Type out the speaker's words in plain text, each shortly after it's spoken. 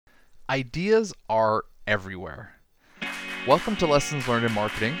Ideas are everywhere. Welcome to Lessons Learned in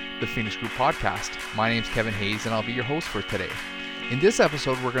Marketing, the Phoenix Group podcast. My name's Kevin Hayes, and I'll be your host for today. In this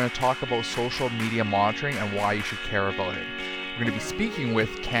episode, we're going to talk about social media monitoring and why you should care about it. We're going to be speaking with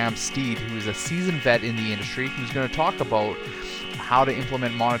Cam Steed, who is a seasoned vet in the industry, who's going to talk about how to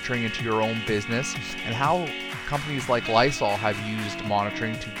implement monitoring into your own business and how companies like Lysol have used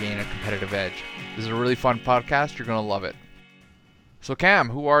monitoring to gain a competitive edge. This is a really fun podcast. You're going to love it. So Cam,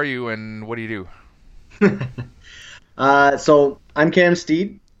 who are you and what do you do? So I'm Cam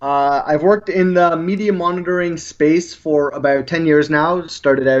Steed. I've worked in the media monitoring space for about 10 years now.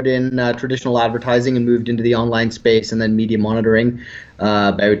 Started out in traditional advertising and moved into the online space and then media monitoring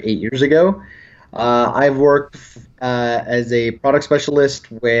about 8 years ago. I've worked as a product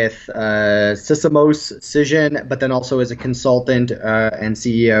specialist with Sysomos, Cision, but then also as a consultant and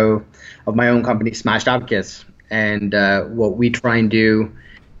CEO of my own company, Smashed Abacus. And what we try and do,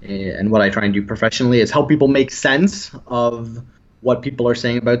 and what I try and do professionally, is help people make sense of what people are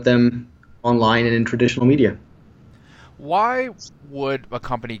saying about them online and in traditional media. Why would a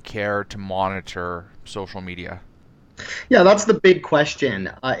company care to monitor social media? Yeah, that's the big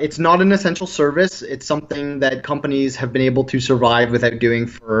question. It's not an essential service. It's something that companies have been able to survive without doing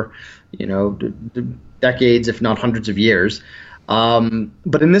for, decades, if not hundreds of years.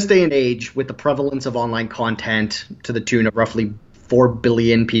 But in this day and age, with the prevalence of online content to the tune of roughly 4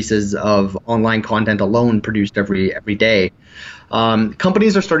 billion pieces of online content alone produced every day,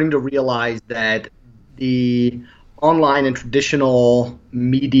 companies are starting to realize that the online and traditional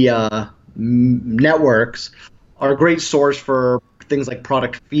media networks are a great source for things like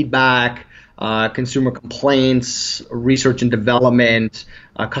product feedback, consumer complaints, research and development,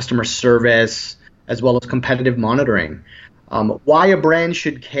 customer service, as well as competitive monitoring. Why a brand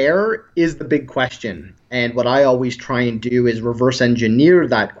should care is the big question. And what I always try and do is reverse engineer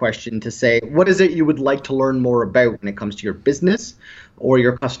that question to say, what is it you would like to learn more about when it comes to your business or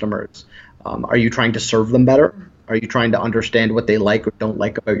your customers? Are you trying to serve them better? Are you trying to understand what they like or don't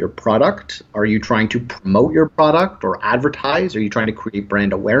like about your product? Are you trying to promote your product or advertise? Are you trying to create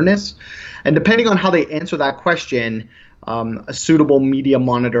brand awareness? And depending on how they answer that question, a suitable media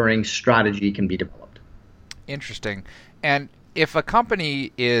monitoring strategy can be developed. Interesting. And if a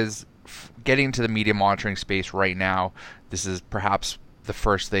company is getting into the media monitoring space right now, this is perhaps the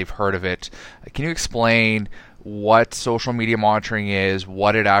first they've heard of it. Can you explain what social media monitoring is,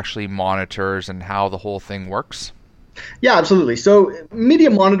 what it actually monitors, and how the whole thing works? Yeah, absolutely. So media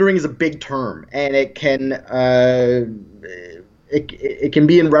monitoring is a big term, and it can it can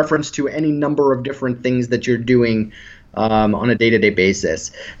be in reference to any number of different things that you're doing on a day-to-day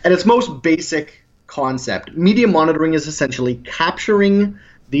basis. At its most basic concept, media monitoring is essentially capturing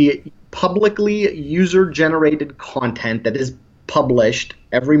the publicly user-generated content that is published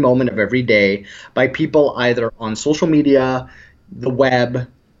every moment of every day by people either on social media, the web,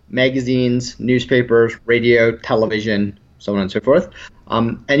 magazines, newspapers, radio, television, so on and so forth.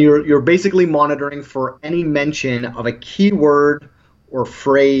 And you're basically monitoring for any mention of a keyword or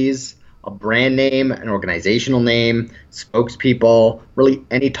phrase, a brand name, an organizational name, spokespeople, really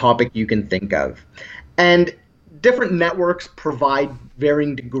any topic you can think of. And different networks provide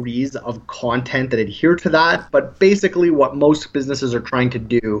varying degrees of content that adhere to that, but basically what most businesses are trying to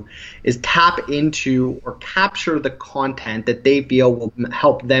do is tap into or capture the content that they feel will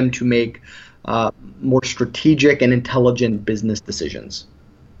help them to make more strategic and intelligent business decisions.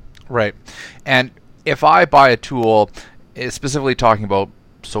 Right. And if I buy a tool, specifically talking about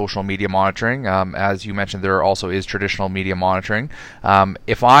social media monitoring, as you mentioned, there also is traditional media monitoring.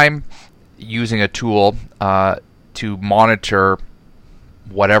 If I'm using a tool to monitor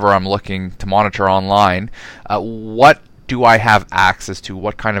whatever I'm looking to monitor online, what do I have access to?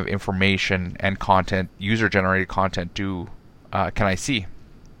 What kind of information and content, user-generated content, can I see?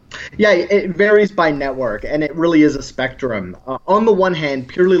 Yeah, it varies by network, and it really is a spectrum. On the one hand,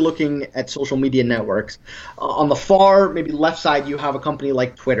 purely looking at social media networks, on the far, maybe left side, you have a company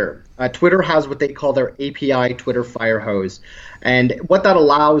like Twitter. Twitter has what they call their API Twitter Firehose, and what that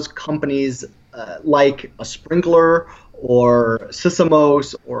allows companies like a Sprinkler or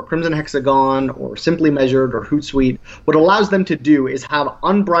Sysomos or Crimson Hexagon or Simply Measured or Hootsuite, what allows them to do is have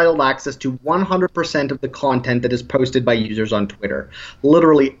unbridled access to 100% of the content that is posted by users on Twitter.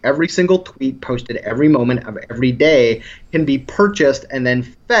 Literally every single tweet posted every moment of every day can be purchased and then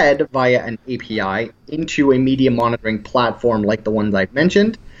fed via an API into a media monitoring platform like the ones I've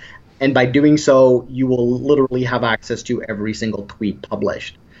mentioned. And by doing so, you will literally have access to every single tweet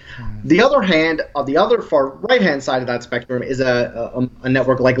published. The other hand, on the other far right-hand side of that spectrum is a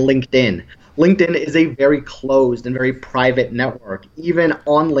network like LinkedIn. LinkedIn is a very closed and very private network. Even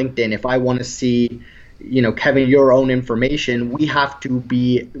on LinkedIn, if I want to see, Kevin, your own information, we have to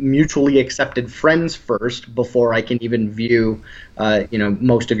be mutually accepted friends first before I can even view,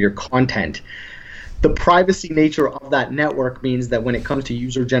 most of your content. The privacy nature of that network means that when it comes to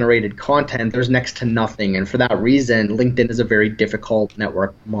user-generated content, there's next to nothing. And for that reason, LinkedIn is a very difficult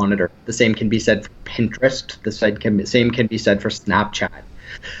network to monitor. The same can be said for Pinterest. The same can be said for Snapchat.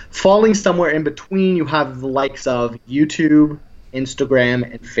 Falling somewhere in between, you have the likes of YouTube, Instagram,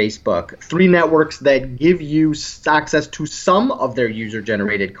 and Facebook. 3 networks that give you access to some of their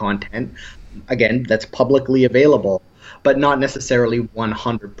user-generated content. Again, that's publicly available, but not necessarily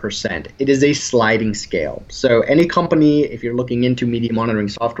 100%. It is a sliding scale. So any company, if you're looking into media monitoring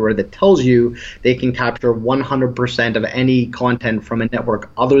software that tells you they can capture 100% of any content from a network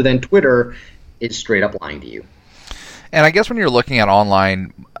other than Twitter, is straight up lying to you. And I guess when you're looking at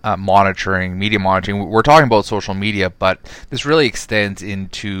online monitoring, media monitoring, we're talking about social media, but this really extends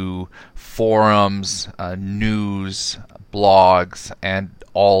into forums, news, blogs, and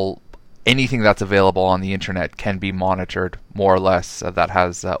anything that's available on the internet can be monitored, more or less, that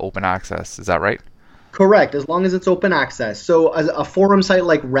has open access. Is that right? Correct, as long as it's open access. So as a forum site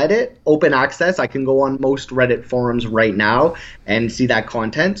like Reddit, open access, I can go on most Reddit forums right now and see that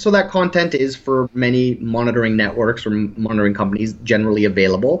content. So that content is for many monitoring networks or monitoring companies generally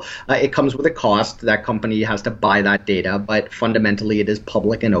available. It comes with a cost. That company has to buy that data, but fundamentally it is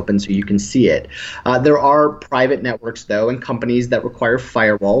public and open so you can see it. There are private networks, though, and companies that require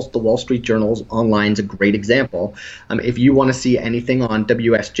firewalls. The Wall Street Journal's online is a great example. If you want to see anything on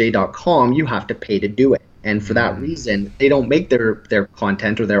WSJ.com, you have to pay to do it. And for that reason, they don't make their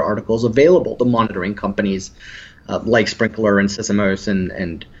content or their articles available to monitoring companies like Sprinklr and Sysomos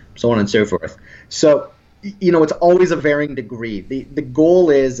and so on and so forth. So, it's always a varying degree. The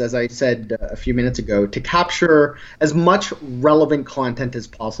goal is, as I said a few minutes ago, to capture as much relevant content as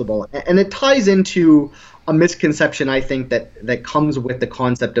possible. And it ties into a misconception, I think, that comes with the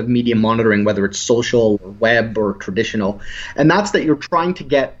concept of media monitoring, whether it's social or web or traditional. And that's that you're trying to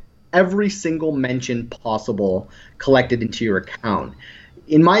get every single mention possible collected into your account.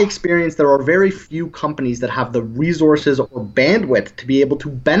 In my experience, there are very few companies that have the resources or bandwidth to be able to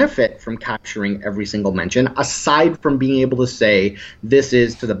benefit from capturing every single mention, aside from being able to say, this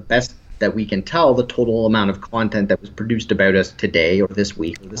is, to the best that we can tell, the total amount of content that was produced about us today or this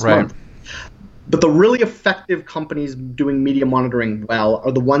week or this month. But the really effective companies doing media monitoring well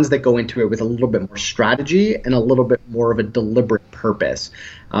are the ones that go into it with a little bit more strategy and a little bit more of a deliberate purpose.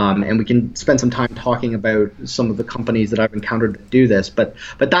 And we can spend some time talking about some of the companies that I've encountered that do this. But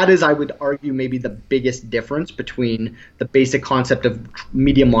that is, I would argue, maybe the biggest difference between the basic concept of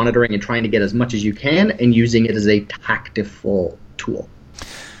media monitoring and trying to get as much as you can and using it as a tactical tool.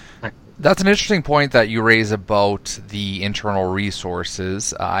 That's an interesting point that you raise about the internal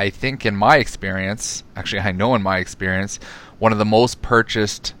resources. I think in my experience, actually I know in my experience, one of the most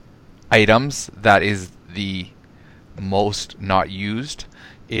purchased items that is the most not used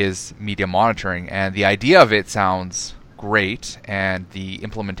is media monitoring. And the idea of it sounds great, and the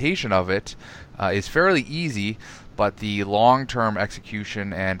implementation of it is fairly easy, but the long-term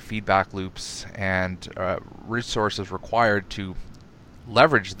execution and feedback loops and resources required to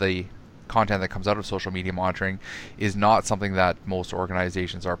leverage the content that comes out of social media monitoring is not something that most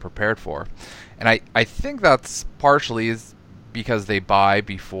organizations are prepared for. And I think that's partially is because they buy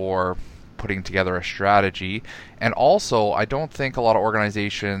before putting together a strategy. And also, I don't think a lot of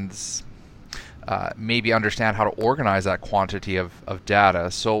organizations maybe understand how to organize that quantity of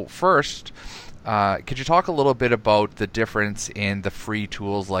data. So first, could you talk a little bit about the difference in the free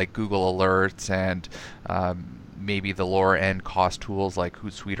tools like Google Alerts and maybe the lower end cost tools like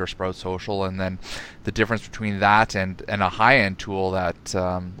Hootsuite or Sprout Social, and then the difference between that and a high end tool that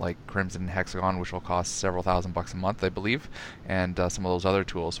like Crimson Hexagon, which will cost several $1,000s a month, I believe, and some of those other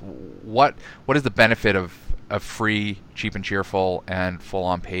tools. What is the benefit of free, cheap and cheerful, and full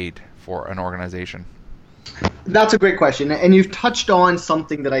on paid for an organization? That's a great question, and you've touched on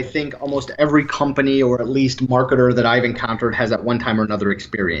something that I think almost every company or at least marketer that I've encountered has at one time or another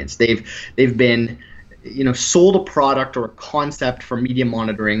experienced. They've been sold a product or a concept for media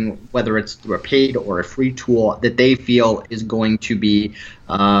monitoring, whether it's through a paid or a free tool that they feel is going to be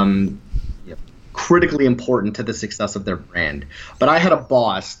critically important to the success of their brand. But I had a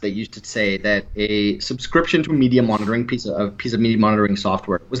boss that used to say that a subscription to a media monitoring piece of media monitoring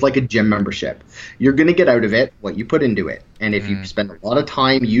software was like a gym membership. You're going to get out of it what you put into it. And if you spend a lot of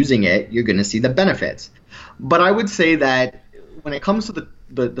time using it, you're going to see the benefits. But I would say that when it comes to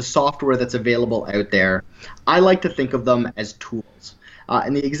the software that's available out there, I like to think of them as tools.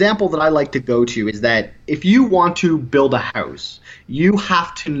 And the example that I like to go to is that if you want to build a house, you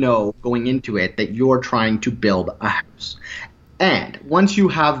have to know going into it that you're trying to build a house. And once you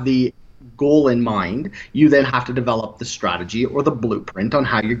have the goal in mind, you then have to develop the strategy or the blueprint on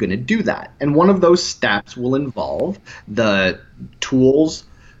how you're going to do that. And one of those steps will involve the tools,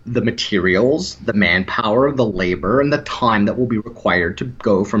 the materials, the manpower, the labor, and the time that will be required to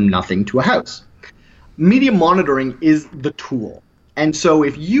go from nothing to a house. Media monitoring is the tool. And so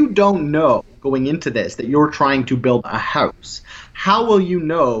if you don't know going into this that you're trying to build a house, how will you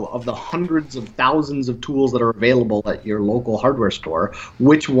know of the hundreds of thousands of tools that are available at your local hardware store,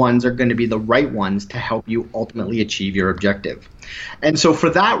 which ones are going to be the right ones to help you ultimately achieve your objective? And so for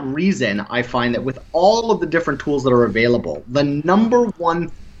that reason, I find that with all of the different tools that are available, the number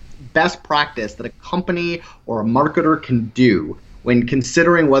one best practice that a company or a marketer can do when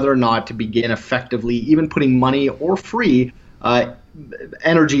considering whether or not to begin effectively even putting money or free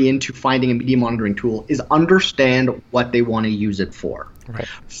energy into finding a media monitoring tool is understand what they want to use it for. Right.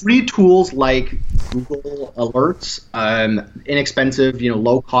 Free tools like Google Alerts, inexpensive,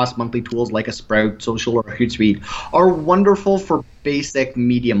 low-cost monthly tools like a Sprout Social or a Hootsuite are wonderful for basic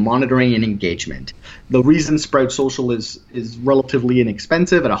media monitoring and engagement. The reason Sprout Social is relatively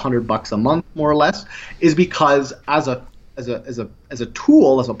inexpensive at $100 a month, more or less, is because as a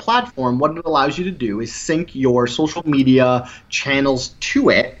tool, as a platform, what it allows you to do is sync your social media channels to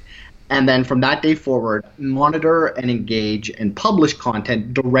it, and then from that day forward, monitor and engage and publish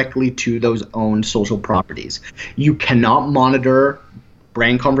content directly to those own social properties. You cannot monitor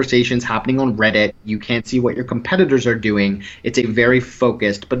brand conversations happening on Reddit. You can't see what your competitors are doing. It's a very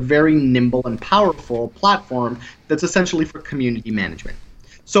focused but very nimble and powerful platform that's essentially for community management.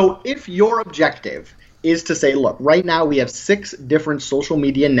 So if your objective is to say, look, right now we have 6 different social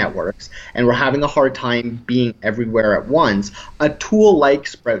media networks and we're having a hard time being everywhere at once, a tool like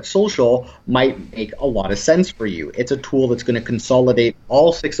Sprout Social might make a lot of sense for you. It's a tool that's going to consolidate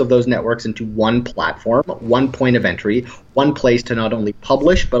all 6 of those networks into one platform, one point of entry, one place to not only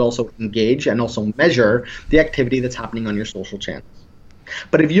publish but also engage and also measure the activity that's happening on your social channels.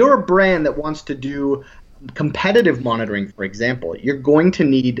 But if you're a brand that wants to do competitive monitoring, for example, you're going to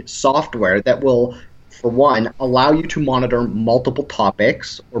need software that will, for one, allow you to monitor multiple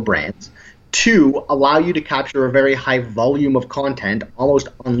topics or brands. 2, allow you to capture a very high volume of content, almost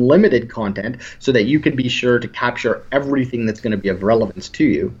unlimited content, so that you can be sure to capture everything that's going to be of relevance to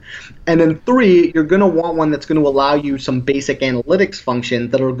you. And then 3, you're going to want one that's going to allow you some basic analytics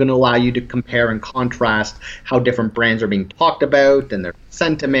functions that are going to allow you to compare and contrast how different brands are being talked about and their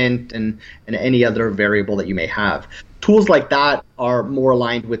sentiment and any other variable that you may have. Tools like that are more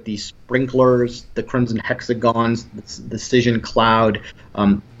aligned with the Sprinklers, the Crimson Hexagons, the Decision Cloud.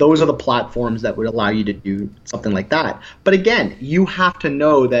 Those are the platforms that would allow you to do something like that. But again, you have to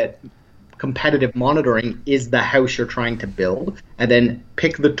know that competitive monitoring is the house you're trying to build, and then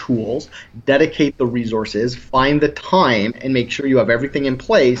pick the tools, dedicate the resources, find the time, and make sure you have everything in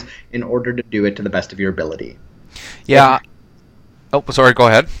place in order to do it to the best of your ability. Yeah. Oh, sorry, go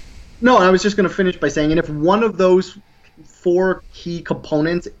ahead. No, I was just going to finish by saying, and if one of those 4 key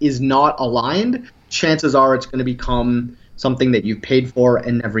components is not aligned, chances are it's going to become something that you've paid for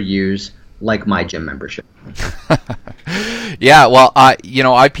and never use, like my gym membership. Yeah, well,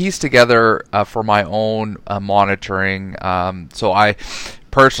 I pieced together for my own monitoring. So I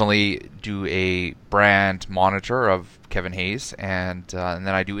personally do a brand monitor of Kevin Hayes, and then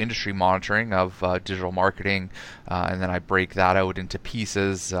I do industry monitoring of digital marketing, and then I break that out into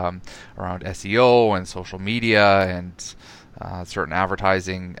pieces around SEO and social media and certain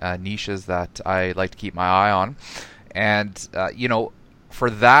advertising niches that I like to keep my eye on. And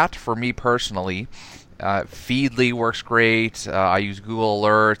for me personally, Feedly works great. I use Google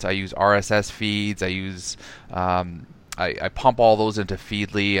Alerts. I use RSS feeds. I use I pump all those into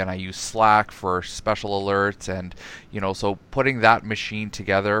Feedly, and I use Slack for special alerts, and so putting that machine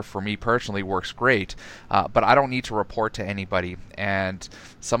together for me personally works great. But I don't need to report to anybody. And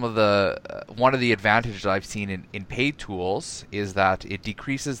one of the advantages I've seen in paid tools is that it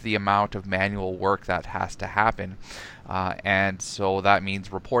decreases the amount of manual work that has to happen, and so that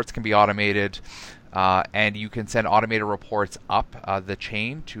means reports can be automated. And you can send automated reports up the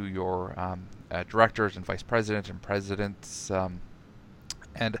chain to your directors and vice presidents and presidents.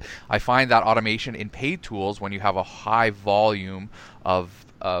 And I find that automation in paid tools, when you have a high volume of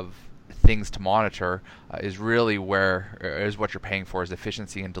things to monitor, is really what you're paying for, is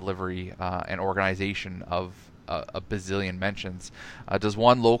efficiency and delivery and organization of a bazillion mentions. Does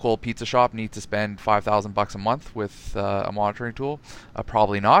one local pizza shop need to spend $5,000 a month with a monitoring tool?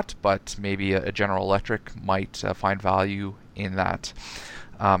 Probably not, but maybe a General Electric might find value in that.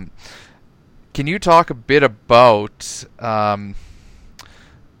 Can you talk a bit about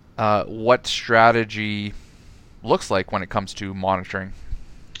what strategy looks like when it comes to monitoring?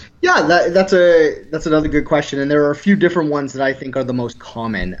 Yeah, that's another good question, and there are a few different ones that I think are the most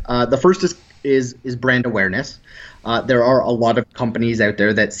common. The first is brand awareness. There are a lot of companies out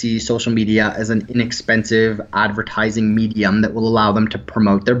there that see social media as an inexpensive advertising medium that will allow them to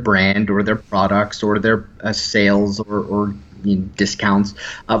promote their brand or their products or their sales or discounts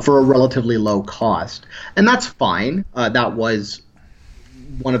for a relatively low cost, and that's fine. That was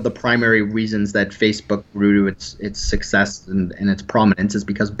one of the primary reasons that Facebook grew to its success and its prominence, is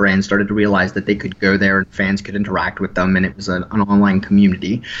because brands started to realize that they could go there and fans could interact with them, and it was an online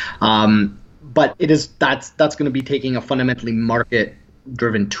community. But that's going to be taking a fundamentally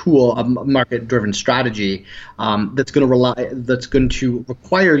market-driven tool, a market-driven strategy that's going to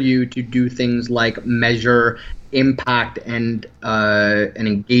require you to do things like measure impact and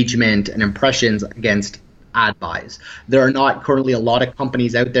engagement and impressions against ad buys. There are not currently a lot of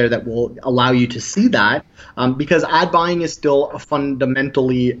companies out there that will allow you to see that because ad buying is still a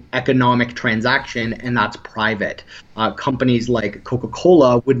fundamentally economic transaction, and that's private. Companies like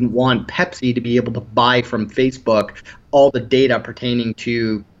Coca-Cola wouldn't want Pepsi to be able to buy from Facebook all the data pertaining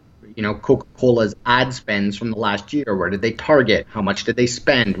to Coca-Cola's ad spends from the last year. Where did they target? How much did they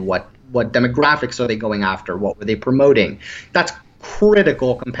spend? What demographics are they going after? What were they promoting? That's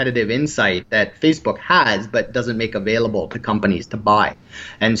critical competitive insight that Facebook has but doesn't make available to companies to buy.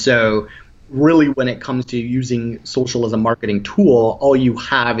 And so really, when it comes to using social as a marketing tool, all you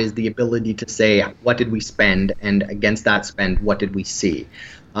have is the ability to say, what did we spend? And against that spend, what did we see?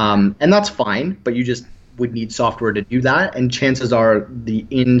 And that's fine, but you just would need software to do that. And chances are the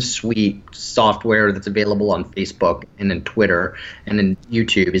in-suite software that's available on Facebook and in Twitter and in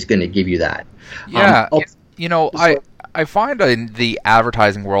YouTube is going to give you that. Yeah. I find in the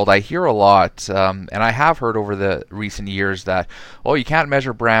advertising world, I hear a lot, and I have heard over the recent years that, you can't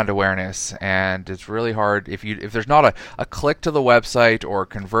measure brand awareness, and it's really hard. If there's not a click to the website or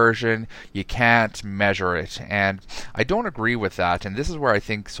conversion, you can't measure it. And I don't agree with that. And this is where I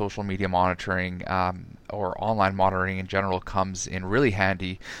think social media monitoring or online monitoring in general comes in really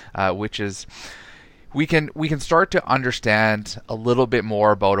handy, which is we can start to understand a little bit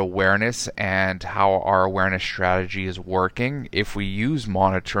more about awareness and how our awareness strategy is working if we use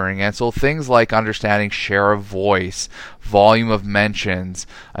monitoring. And so things like understanding share of voice, volume of mentions,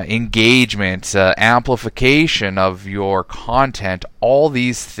 engagement, amplification of your content, all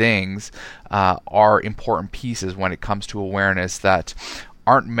these things are important pieces when it comes to awareness that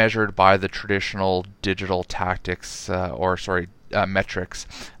aren't measured by the traditional digital tactics metrics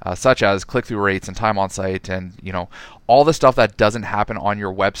such as click-through rates and time on site, and all the stuff that doesn't happen on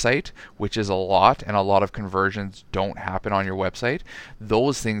your website, which is a lot, and a lot of conversions don't happen on your website.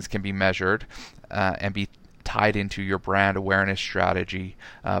 Those things can be measured and be tied into your brand awareness strategy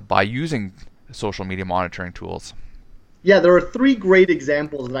by using social media monitoring tools. Yeah, there are three great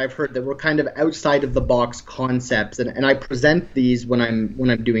examples that I've heard that were kind of outside of the box concepts, and I present these when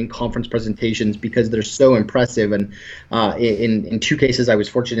I'm doing conference presentations because they're so impressive. And in two cases, I was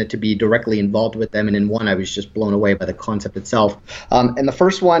fortunate to be directly involved with them, and in one, I was just blown away by the concept itself. And the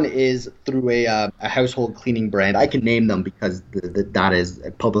first one is through a household cleaning brand. I can name them because the data is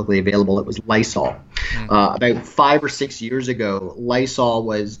publicly available. It was Lysol. About 5 or 6 years ago, Lysol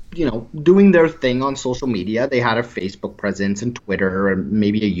was doing their thing on social media. They had a Facebook presence and Twitter and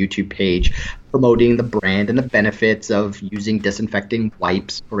maybe a YouTube page promoting the brand and the benefits of using disinfecting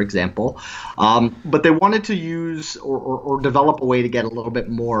wipes, for example. But they wanted to use or develop a way to get a little bit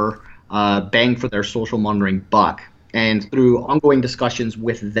more bang for their social monitoring buck. And through ongoing discussions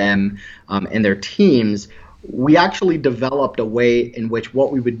with them and their teams, we actually developed a way in which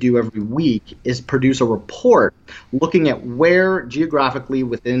what we would do every week is produce a report looking at where geographically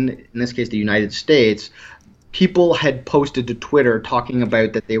within, in this case, the United States, people had posted to Twitter talking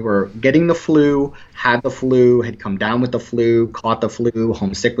about that they were getting the flu, had come down with the flu, caught the flu,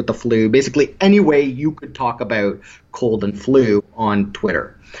 homesick with the flu, basically any way you could talk about cold and flu on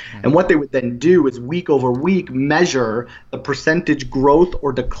Twitter. And what they would then do is week over week measure the percentage growth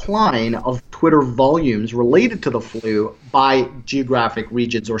or decline of Twitter volumes related to the flu by geographic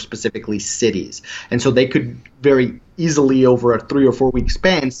regions or specifically cities. And so they could very easily over a 3 or 4 week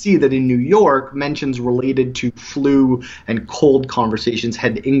span see that in New York, mentions related to flu and cold conversations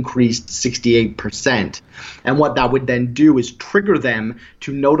had increased 68%. And what that would then do is trigger them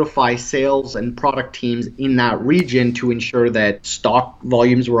to notify sales and product teams in that region to ensure that stock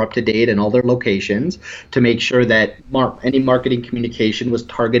volumes were up to date in all their locations, to make sure that any marketing communication was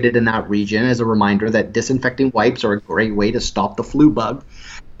targeted in that region, as a reminder that disinfecting wipes are a great way to stop the flu bug,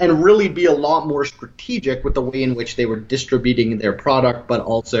 and really be a lot more strategic with the way in which they were distributing their product, but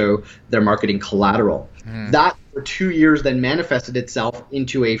also their marketing collateral. That for 2 years then manifested itself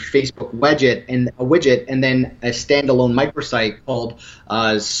into a Facebook widget and then a standalone microsite called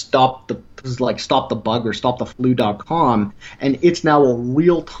Stop the Bug or StopTheFlu.com, and it's now a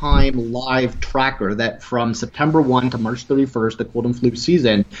real-time live tracker that from September 1 to March 31st, the cold and flu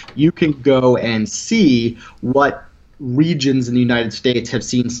season, you can go and see what regions in the United States have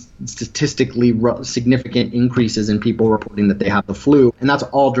seen statistically significant increases in people reporting that they have the flu, and that's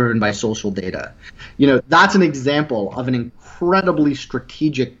all driven by social data. That's an example of an incredibly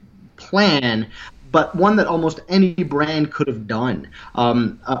strategic plan, but one that almost any brand could have done.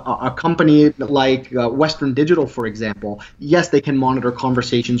 A company like Western Digital, for example, yes, they can monitor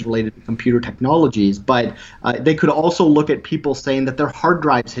conversations related to computer technologies, but they could also look at people saying that their hard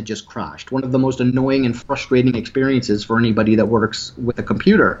drives had just crashed, one of the most annoying and frustrating experiences for anybody that works with a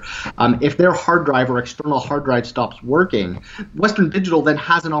computer. If their hard drive or external hard drive stops working, Western Digital then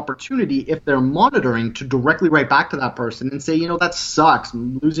has an opportunity, if they're monitoring, to directly write back to that person and say, that sucks.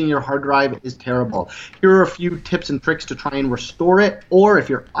 Losing your hard drive is terrible. Here are a few tips and tricks to try and restore it. Or if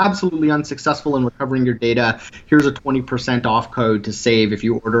you're absolutely unsuccessful in recovering your data, here's a 20% off code to save if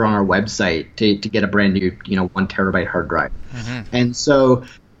you order on our website to get a brand new, 1 terabyte hard drive. And so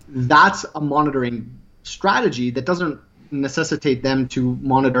that's a monitoring strategy that doesn't necessitate them to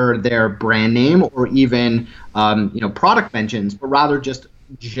monitor their brand name or even, product mentions, but rather just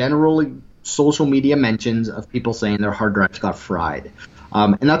generally social media mentions of people saying their hard drives got fried.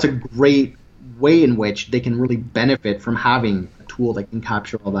 And that's a great way in which they can really benefit from having a tool that can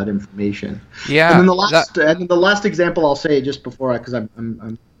capture all that information. Yeah. And then the last example I'll say just before, because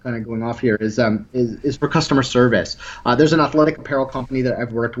I'm kind of going off here, is for customer service. There's an athletic apparel company that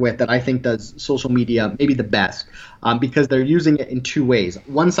I've worked with that I think does social media maybe the best, because they're using it in 2 ways.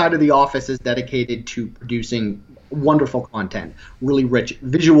 One side of the office is dedicated to producing wonderful content, really rich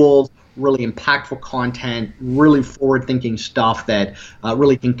visuals, really impactful content, really forward-thinking stuff that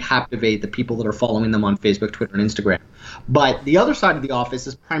really can captivate the people that are following them on Facebook, Twitter, and Instagram. But the other side of the office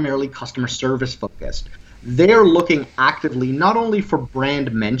is primarily customer service focused. They're looking actively not only for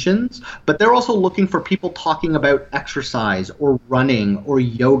brand mentions, but they're also looking for people talking about exercise or running or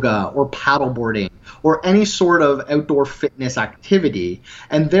yoga or paddleboarding or any sort of outdoor fitness activity.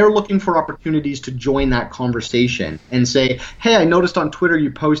 And they're looking for opportunities to join that conversation and say, hey, I noticed on Twitter you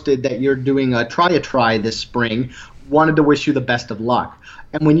posted that you're doing a try this spring. Wanted to wish you the best of luck.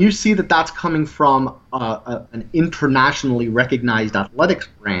 And when you see that that's coming from an internationally recognized athletics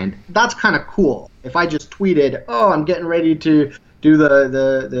brand, that's kind of cool. If I just tweeted, oh, I'm getting ready to do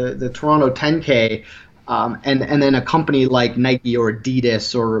the Toronto 10K, and then a company like Nike or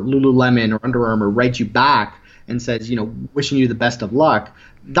Adidas or Lululemon or Under Armour writes you back and says, wishing you the best of luck,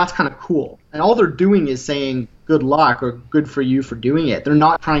 that's kind of cool. And all they're doing is saying good luck or good for you for doing it. They're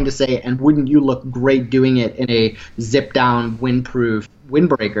not trying to say, and wouldn't you look great doing it in a zip down windproof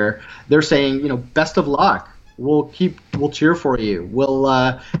windbreaker. They're saying, best of luck. We'll cheer for you. We'll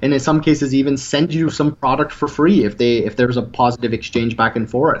and in some cases even send you some product for free if there's a positive exchange back and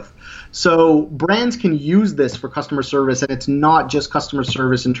forth. So brands can use this for customer service, and it's not just customer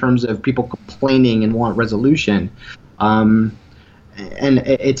service in terms of people complaining and want resolution. And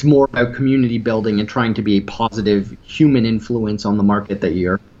it's more about community building and trying to be a positive human influence on the market that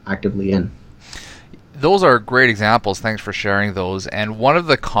you're actively in. Those are great examples. Thanks for sharing those. And one of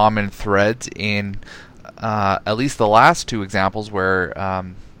the common threads in at least the last 2 examples where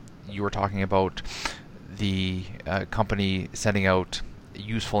you were talking about the company sending out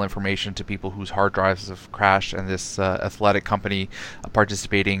useful information to people whose hard drives have crashed, and this athletic company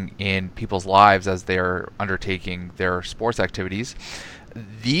participating in people's lives as they're undertaking their sports activities.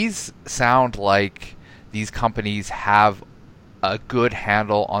 These sound like these companies have a good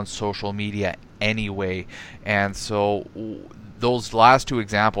handle on social media anyway, and so those last 2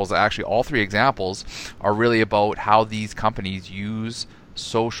 examples, actually all 3 examples, are really about how these companies use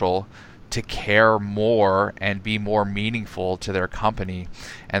social to care more and be more meaningful to their company.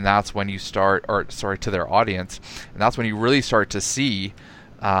 And that's when you to their audience. And that's when you really start to see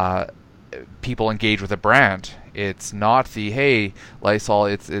people engage with a brand. It's not the, hey, Lysol,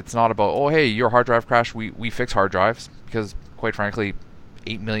 it's not about, oh, hey, your hard drive crashed, we fix hard drives, because quite frankly,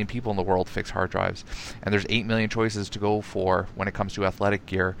 8 million people in the world fix hard drives, and there's 8 million choices to go for when it comes to athletic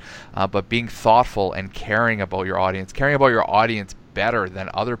gear. But being thoughtful and caring about your audience better than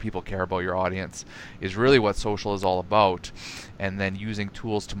other people care about your audience, is really what social is all about. And then using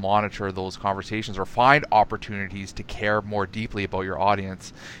tools to monitor those conversations or find opportunities to care more deeply about your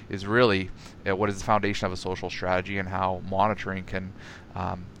audience is really what is the foundation of a social strategy, and how monitoring can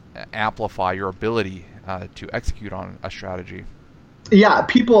amplify your ability to execute on a strategy. Yeah,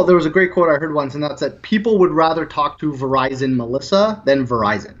 there was a great quote I heard once, and that's that people would rather talk to Verizon Melissa than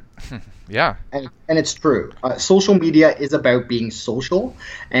Verizon. Yeah. And it's true. Social media is about being social,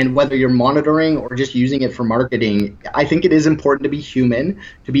 and whether you're monitoring or just using it for marketing, I think it is important to be human,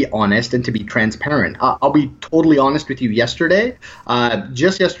 to be honest, and to be transparent. I'll be totally honest with you. Just yesterday,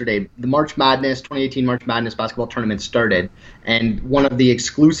 the 2018 March Madness basketball tournament started, and one of the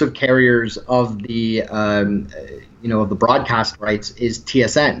exclusive carriers of the of the broadcast rights is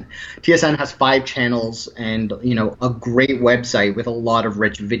TSN. TSN has 5 channels and, a great website with a lot of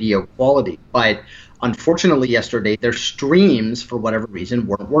rich video quality. But unfortunately, yesterday, their streams, for whatever reason,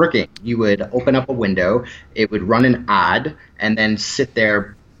 weren't working. You would open up a window, it would run an ad, and then sit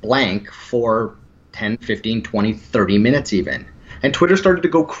there blank for 10, 15, 20, 30 minutes even. And Twitter started to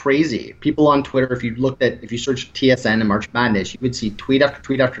go crazy. People on Twitter, if you search TSN and March Madness, you would see tweet after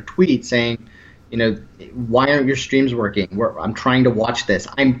tweet after tweet saying, why aren't your streams working? I'm trying to watch this.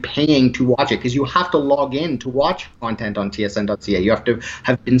 I'm paying to watch it, because you have to log in to watch content on tsn.ca. You have to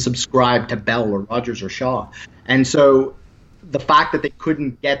have been subscribed to Bell or Rogers or Shaw. And so the fact that they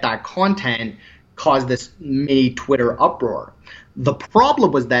couldn't get that content caused this mini Twitter uproar. The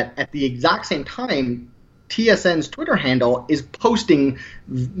problem was that at the exact same time, TSN's Twitter handle is posting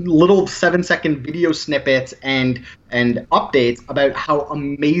little 7-second video snippets and updates about how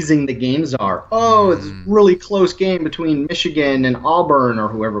amazing the games are. Oh, it's a really close game between Michigan and Auburn or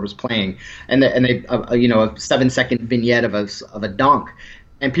whoever was playing, and they a 7-second vignette of a dunk,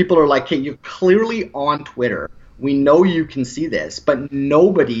 and people are like, "Hey, you're clearly on Twitter. We know you can see this," but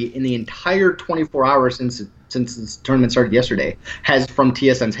nobody in the entire 24 hours since this tournament started yesterday has, from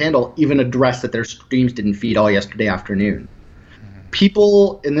TSN's handle, even addressed that their streams didn't feed all yesterday afternoon.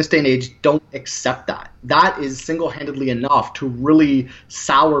 People in this day and age don't accept that. That is single-handedly enough to really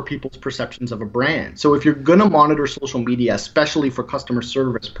sour people's perceptions of a brand. So if you're going to monitor social media, especially for customer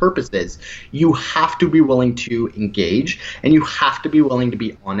service purposes, you have to be willing to engage, and you have to be willing to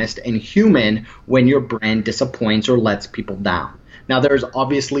be honest and human when your brand disappoints or lets people down. Now, there's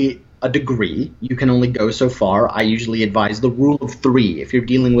obviously a degree. You can only go so far. I usually advise the rule of 3. If you're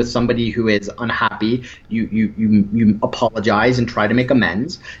dealing with somebody who is unhappy, you apologize and try to make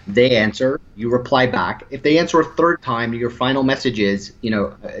amends. They answer, you reply back. If they answer a third time, your final message is,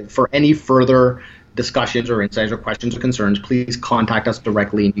 for any further discussions or insights or questions or concerns, please contact us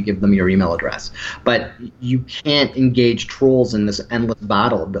directly, and you give them your email address. But you can't engage trolls in this endless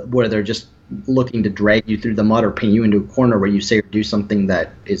battle where they're just looking to drag you through the mud or paint you into a corner where you say or do something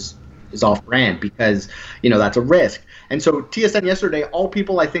that is off brand, because that's a risk. And so TSN yesterday, all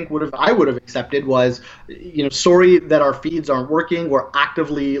people I think I would have accepted was, sorry that our feeds aren't working. We're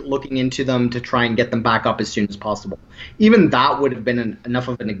actively looking into them to try and get them back up as soon as possible. Even that would have been enough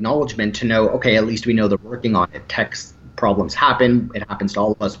of an acknowledgement to know, okay, at least we know they're working on it. Tech problems happen. It happens to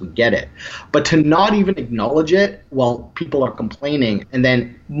all of us. We get it. But to not even acknowledge it while people are complaining, and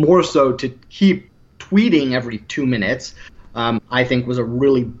then more so to keep tweeting every 2 minutes, I think was a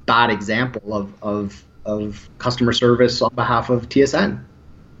really bad example of customer service on behalf of TSN.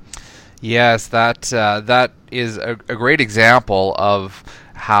 Yes, that is a great example of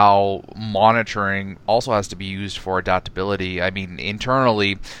how monitoring also has to be used for adaptability. I mean,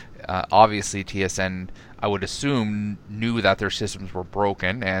 internally, obviously TSN, I would assume, knew that their systems were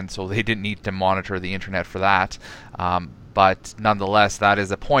broken, and so they didn't need to monitor the internet for that. But nonetheless, that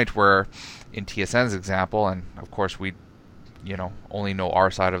is a point where, in TSN's example, and of course we only know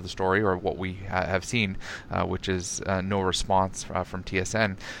our side of the story, or what we have seen, which is no response from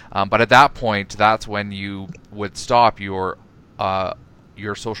TSN. But at that point, that's when you would stop your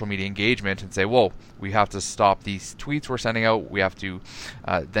social media engagement and say, whoa, we have to stop these tweets we're sending out. We have to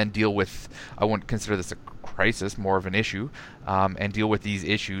then deal with, I wouldn't consider this a crisis, more of an issue, and deal with these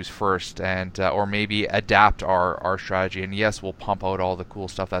issues first, and or maybe adapt our strategy. And yes, we'll pump out all the cool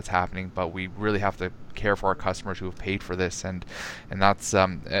stuff that's happening, but we really have to care for our customers who have paid for this. And that's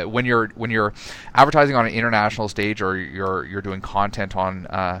when you're advertising on an international stage, or you're doing content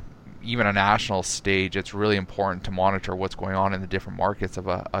on even a national stage, it's really important to monitor what's going on in the different markets of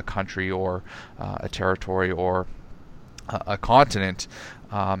a country or a territory or a continent.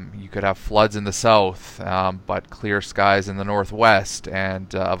 You could have floods in the south, but clear skies in the northwest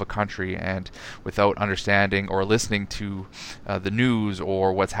and of a country, and without understanding or listening to the news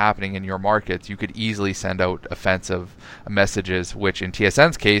or what's happening in your markets, you could easily send out offensive messages, which in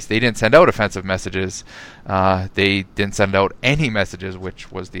TSN's case, they didn't send out offensive messages. They didn't send out any messages,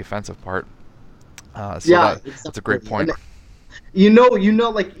 which was the offensive part. Exactly. That's a great point. And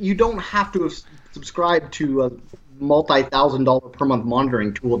like you don't have to subscribe to a multi-$1,000 per month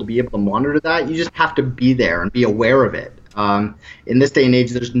monitoring tool to be able to monitor that. You just have to be there and be aware of it. In this day and age,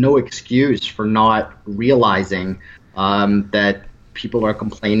 there's no excuse for not realizing that people are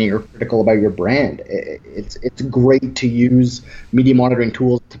complaining or critical about your brand. It's great to use media monitoring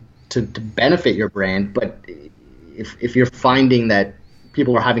tools to benefit your brand, but if you're finding that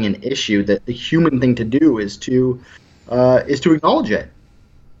people are having an issue, that the human thing to do is to acknowledge it.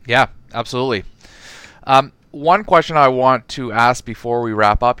 Yeah, absolutely. One question I want to ask before we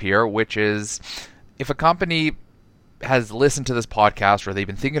wrap up here, which is, if a company has listened to this podcast or they've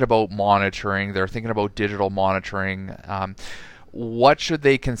been thinking about monitoring, they're thinking about digital monitoring, what should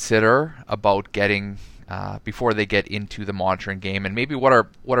they consider about getting before they get into the monitoring game? And maybe what are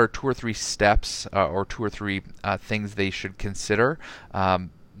 2 or 3 steps or 2 or 3 things they should consider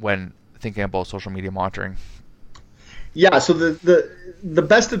when thinking about social media monitoring? Yeah, so the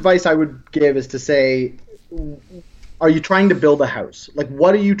best advice I would give is to say, are you trying to build a house? Like,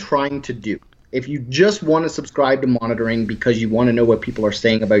 what are you trying to do? If you just want to subscribe to monitoring because you want to know what people are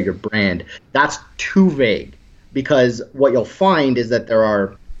saying about your brand, that's too vague, because what you'll find is that there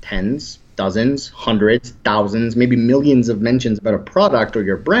are tens, dozens, hundreds, thousands, maybe millions of mentions about a product or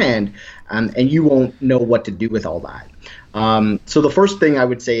your brand, and you won't know what to do with all that. So the first thing I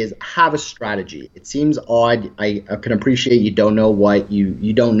would say is have a strategy. It seems odd. I can appreciate you don't know what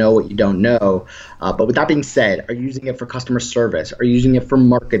you don't know what you don't know. But with that being said, are you using it for customer service? Are you using it for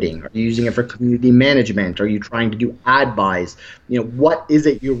marketing? Are you using it for community management? Are you trying to do ad buys? What is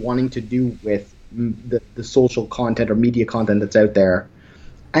it you're wanting to do with the social content or media content that's out there?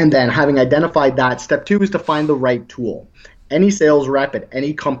 And then, having identified that, step 2 is to find the right tool. Any sales rep at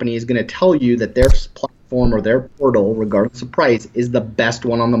any company is going to tell you that their platform or their portal, regardless of price, is the best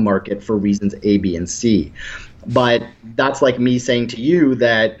one on the market for reasons A, B, and C. But that's like me saying to you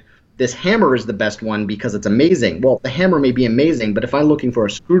that this hammer is the best one because it's amazing. Well, the hammer may be amazing, but if I'm looking for a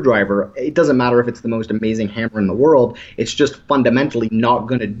screwdriver, it doesn't matter if it's the most amazing hammer in the world. It's just fundamentally not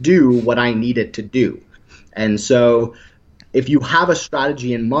going to do what I need it to do. And so if you have a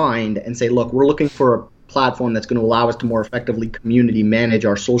strategy in mind and say, look, we're looking for a platform that's going to allow us to more effectively community manage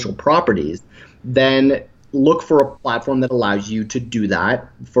our social properties, then look for a platform that allows you to do that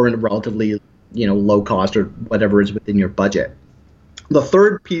for a relatively low cost or whatever is within your budget. The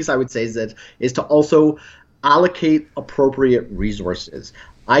third piece I would say is to also allocate appropriate resources.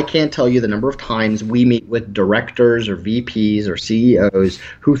 I can't tell you the number of times we meet with directors or VPs or CEOs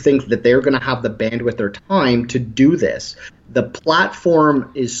who think that they're going to have the bandwidth or time to do this. The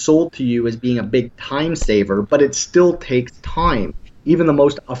platform is sold to you as being a big time saver, but it still takes time. Even the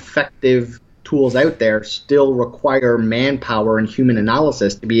most effective tools out there still require manpower and human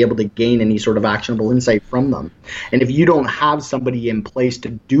analysis to be able to gain any sort of actionable insight from them. And if you don't have somebody in place to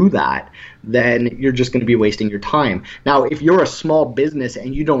do that, then you're just going to be wasting your time. Now, if you're a small business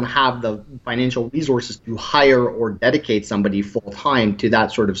and you don't have the financial resources to hire or dedicate somebody full time to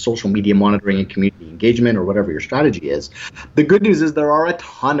that sort of social media monitoring and community engagement or whatever your strategy is, the good news is there are a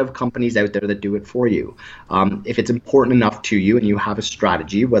ton of companies out there that do it for you. If it's important enough to you and you have a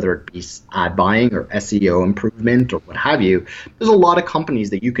strategy, whether it be ad buying or SEO improvement or what have you, there's a lot of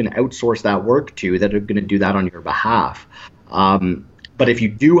companies that you can outsource that work to that are going to do that on your behalf. But if you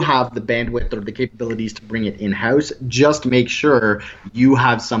do have the bandwidth or the capabilities to bring it in-house, just make sure you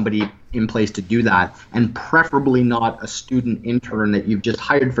have somebody in place to do that, and preferably not a student intern that you've just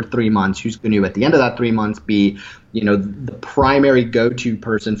hired for 3 months who's going to, at the end of that 3 months, be the primary go-to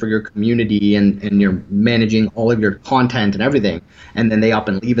person for your community and you're managing all of your content and everything, and then they up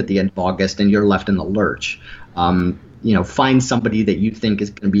and leave at the end of August and you're left in the lurch. Find somebody that you think is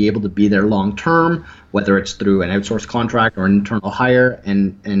going to be able to be there long term, whether it's through an outsourced contract or an internal hire,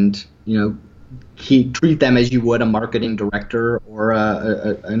 and treat them as you would a marketing director or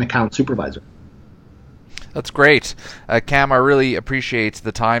an account supervisor. That's great. Cam, I really appreciate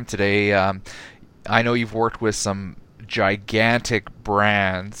the time today. I know you've worked with some gigantic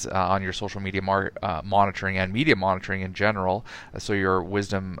brands on your social media monitoring and media monitoring in general, so your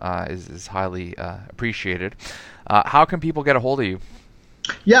wisdom is highly appreciated. How can people get a hold of you?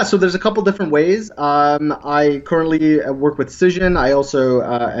 Yeah, so there's a couple different ways. I currently work with Cision. I also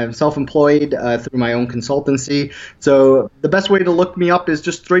am self-employed through my own consultancy. So the best way to look me up is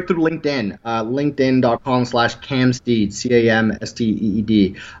just straight through LinkedIn, linkedin.com/camsteed,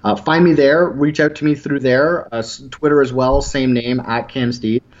 CAMSTEED. Find me there. Reach out to me through there. Twitter as well, same name,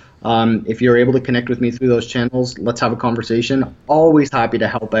 @camsteed. If you're able to connect with me through those channels, let's have a conversation. Always happy to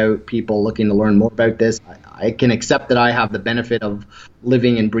help out people looking to learn more about this. I can accept that I have the benefit of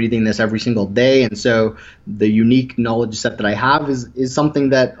living and breathing this every single day, and so the unique knowledge set that I have is something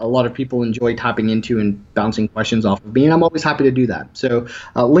that a lot of people enjoy tapping into and bouncing questions off of me, and I'm always happy to do that. So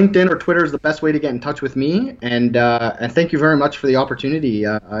LinkedIn or Twitter is the best way to get in touch with me, and thank you very much for the opportunity.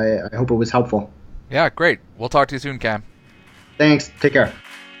 I hope it was helpful. Yeah, great. We'll talk to you soon, Cam. Thanks. Take care.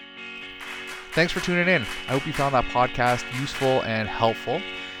 Thanks for tuning in. I hope you found that podcast useful and helpful.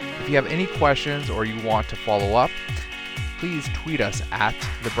 If you have any questions or you want to follow up, please tweet us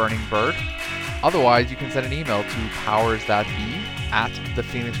 @TheBurningBird. Otherwise, you can send an email to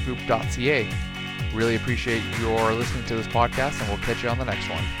powers.be@thephoenixgroup.ca. Really appreciate your listening to this podcast, and we'll catch you on the next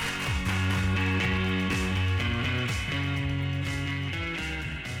one.